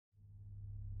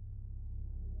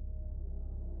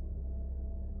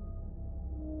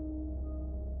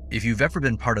If you've ever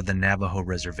been part of the Navajo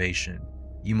Reservation,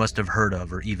 you must have heard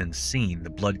of or even seen the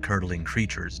blood-curdling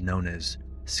creatures known as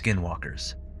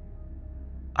Skinwalkers.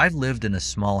 I've lived in a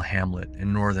small hamlet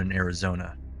in northern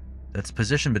Arizona that's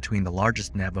positioned between the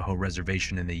largest Navajo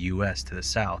reservation in the US to the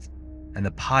south and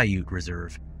the Paiute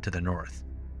Reserve to the north.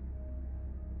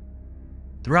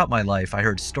 Throughout my life, I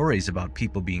heard stories about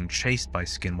people being chased by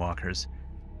skinwalkers,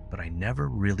 but I never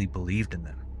really believed in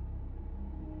them.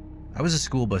 I was a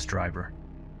school bus driver,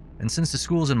 and since the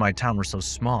schools in my town were so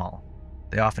small,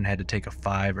 they often had to take a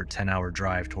 5 or 10-hour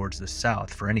drive towards the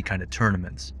south for any kind of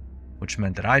tournaments, which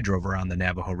meant that I drove around the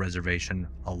Navajo Reservation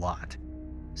a lot.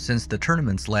 Since the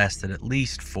tournaments lasted at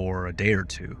least for a day or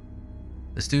two,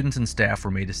 the students and staff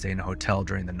were made to stay in a hotel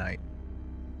during the night.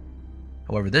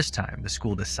 However, this time, the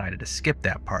school decided to skip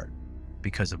that part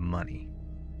because of money.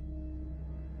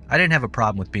 I didn't have a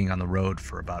problem with being on the road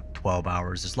for about 12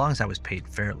 hours as long as I was paid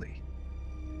fairly.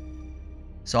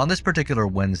 So on this particular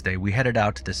Wednesday, we headed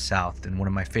out to the south in one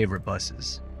of my favorite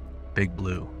buses, Big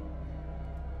Blue.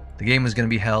 The game was going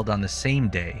to be held on the same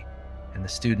day, and the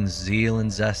students' zeal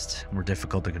and zest were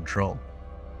difficult to control.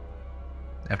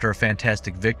 After a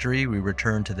fantastic victory, we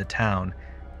returned to the town,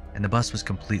 and the bus was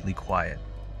completely quiet.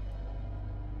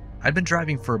 I'd been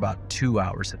driving for about 2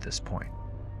 hours at this point.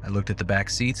 I looked at the back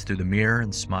seats through the mirror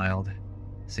and smiled,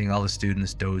 seeing all the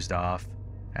students dozed off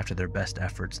after their best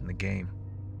efforts in the game.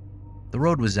 The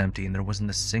road was empty and there wasn't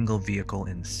a single vehicle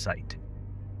in sight.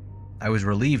 I was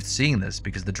relieved seeing this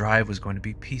because the drive was going to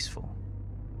be peaceful.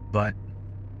 But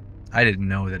I didn't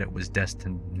know that it was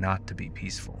destined not to be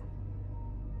peaceful.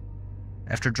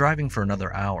 After driving for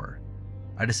another hour,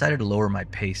 I decided to lower my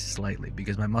pace slightly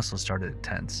because my muscles started to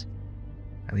tense.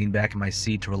 I leaned back in my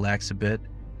seat to relax a bit,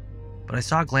 but I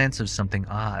saw a glance of something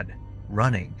odd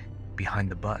running behind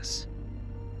the bus.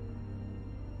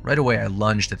 Right away, I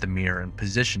lunged at the mirror and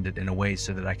positioned it in a way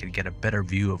so that I could get a better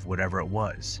view of whatever it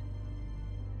was.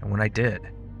 And when I did,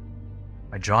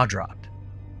 my jaw dropped.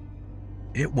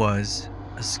 It was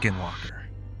a skinwalker,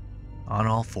 on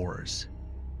all fours,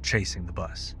 chasing the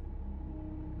bus.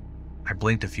 I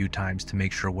blinked a few times to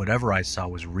make sure whatever I saw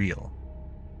was real.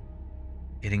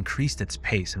 It increased its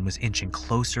pace and was inching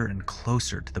closer and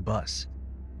closer to the bus.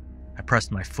 I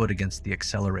pressed my foot against the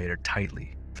accelerator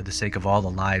tightly for the sake of all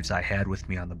the lives I had with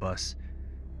me on the bus,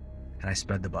 and I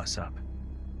sped the bus up.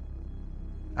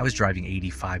 I was driving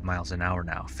 85 miles an hour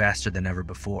now, faster than ever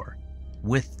before,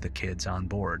 with the kids on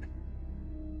board.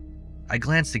 I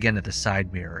glanced again at the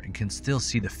side mirror and can still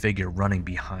see the figure running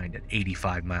behind at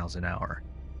 85 miles an hour.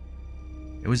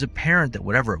 It was apparent that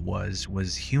whatever it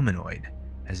was humanoid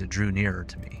as it drew nearer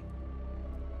to me.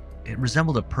 It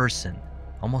resembled a person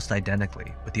almost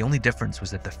identically, but the only difference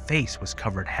was that the face was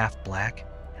covered half black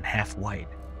and half white,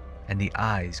 and the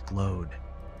eyes glowed.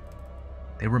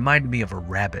 They reminded me of a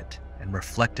rabbit and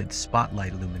reflected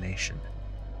spotlight illumination.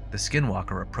 The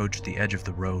skinwalker approached the edge of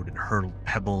the road and hurled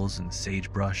pebbles and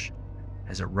sagebrush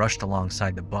as it rushed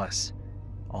alongside the bus,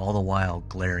 all the while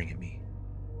glaring at me.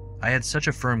 I had such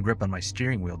a firm grip on my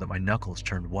steering wheel that my knuckles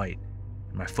turned white,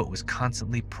 and my foot was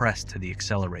constantly pressed to the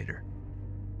accelerator.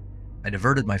 I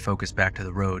diverted my focus back to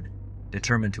the road,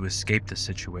 determined to escape the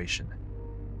situation.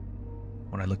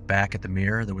 When I looked back at the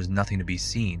mirror, there was nothing to be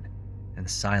seen, and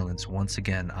silence once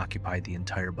again occupied the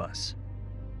entire bus.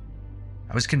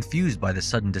 I was confused by the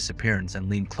sudden disappearance and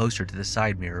leaned closer to the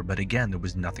side mirror, but again there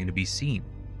was nothing to be seen,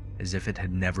 as if it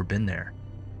had never been there.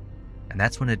 And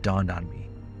that's when it dawned on me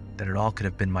that it all could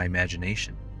have been my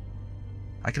imagination.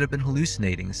 I could have been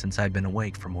hallucinating since I'd been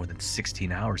awake for more than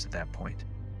 16 hours at that point.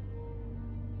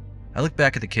 I looked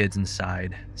back at the kids and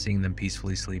sighed, seeing them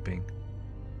peacefully sleeping.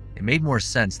 It made more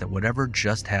sense that whatever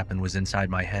just happened was inside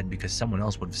my head because someone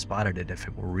else would have spotted it if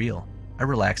it were real. I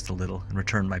relaxed a little and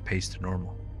returned my pace to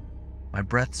normal. My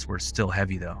breaths were still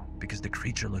heavy though, because the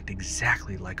creature looked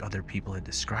exactly like other people had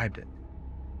described it.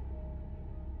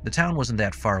 The town wasn't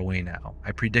that far away now.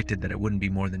 I predicted that it wouldn't be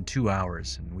more than 2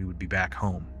 hours and we would be back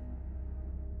home.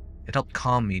 It helped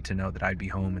calm me to know that I'd be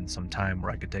home in some time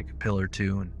where I could take a pill or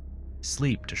two and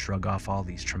sleep to shrug off all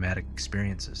these traumatic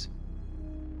experiences.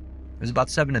 It was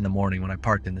about 7 in the morning when I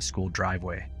parked in the school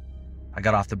driveway. I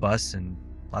got off the bus and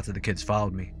lots of the kids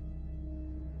followed me.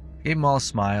 I gave them all a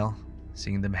smile,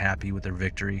 seeing them happy with their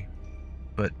victory,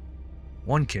 but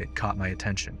one kid caught my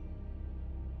attention.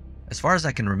 As far as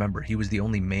I can remember, he was the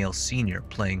only male senior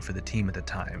playing for the team at the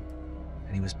time,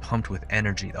 and he was pumped with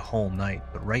energy the whole night,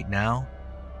 but right now,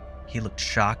 he looked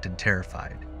shocked and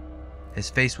terrified.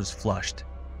 His face was flushed,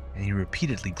 and he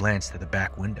repeatedly glanced at the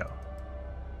back window.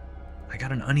 I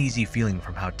got an uneasy feeling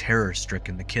from how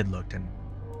terror-stricken the kid looked and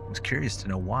was curious to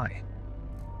know why.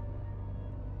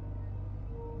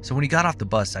 So when he got off the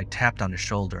bus, I tapped on his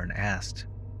shoulder and asked,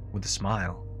 with a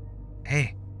smile,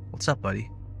 "Hey, what's up, buddy?"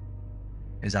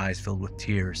 His eyes filled with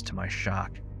tears to my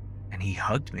shock, and he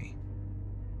hugged me.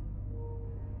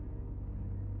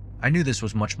 I knew this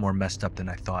was much more messed up than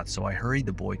I thought, so I hurried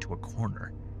the boy to a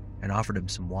corner and offered him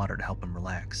some water to help him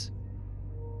relax.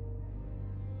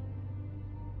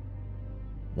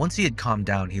 Once he had calmed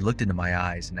down, he looked into my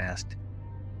eyes and asked,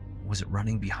 "Was it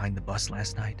running behind the bus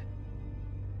last night?"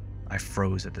 I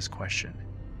froze at this question.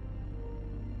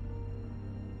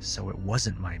 So it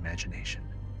wasn't my imagination.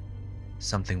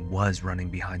 Something was running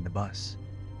behind the bus.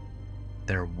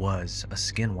 There was a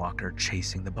skinwalker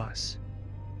chasing the bus.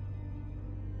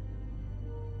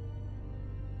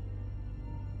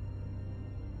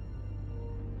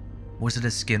 Was it a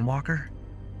skinwalker?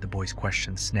 The boy's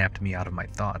question snapped me out of my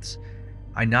thoughts.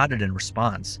 I nodded in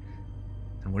response,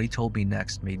 and what he told me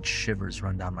next made shivers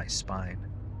run down my spine.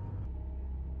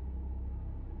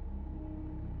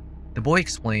 The boy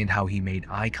explained how he made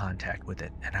eye contact with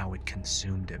it and how it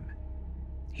consumed him.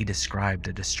 He described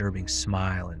a disturbing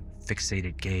smile and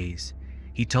fixated gaze.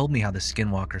 He told me how the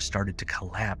skinwalker started to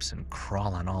collapse and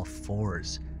crawl on all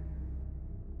fours.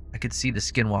 I could see the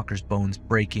skinwalker's bones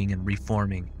breaking and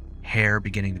reforming, hair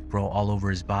beginning to grow all over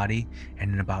his body,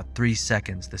 and in about 3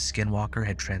 seconds the skinwalker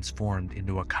had transformed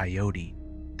into a coyote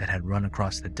that had run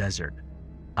across the desert,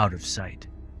 out of sight,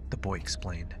 the boy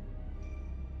explained.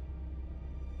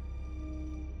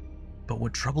 But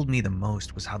what troubled me the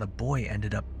most was how the boy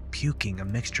ended up puking a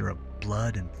mixture of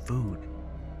blood and food.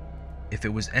 If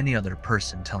it was any other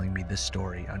person telling me this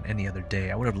story on any other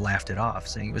day, I would have laughed it off,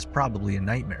 saying it was probably a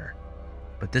nightmare.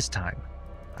 But this time,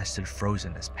 I stood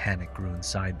frozen as panic grew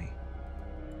inside me.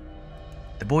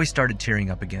 The boy started tearing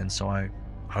up again, so I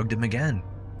hugged him again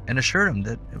and assured him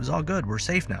that it was all good, we're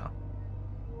safe now.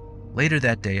 Later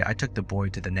that day, I took the boy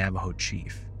to the Navajo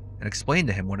chief and explained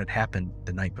to him what had happened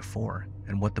the night before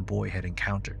and what the boy had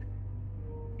encountered.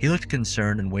 He looked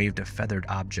concerned and waved a feathered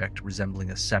object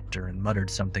resembling a scepter and muttered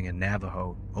something in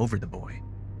Navajo over the boy,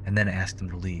 and then asked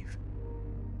him to leave.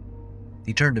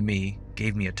 He turned to me,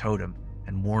 gave me a totem,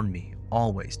 and warned me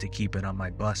always to keep it on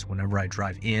my bus whenever I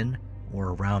drive in or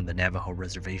around the Navajo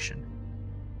Reservation.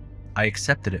 I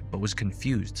accepted it but was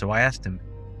confused, so I asked him,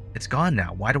 "It's gone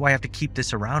now, why do I have to keep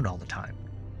this around all the time?"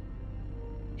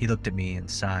 He looked at me and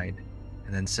sighed,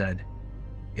 and then said,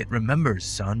 "It remembers,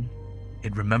 son.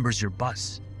 It remembers your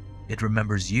bus. It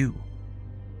remembers you.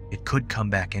 It could come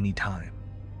back any time."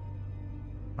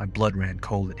 My blood ran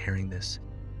cold at hearing this,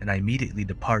 and I immediately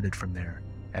departed from there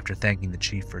after thanking the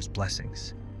chief for his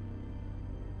blessings.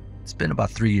 It's been about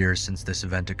 3 years since this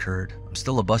event occurred. I'm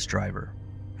still a bus driver.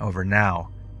 However, now,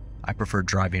 I prefer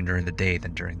driving during the day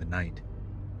than during the night,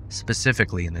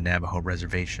 specifically in the Navajo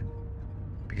Reservation,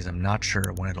 because I'm not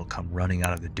sure when it'll come running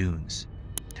out of the dunes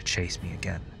to chase me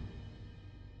again.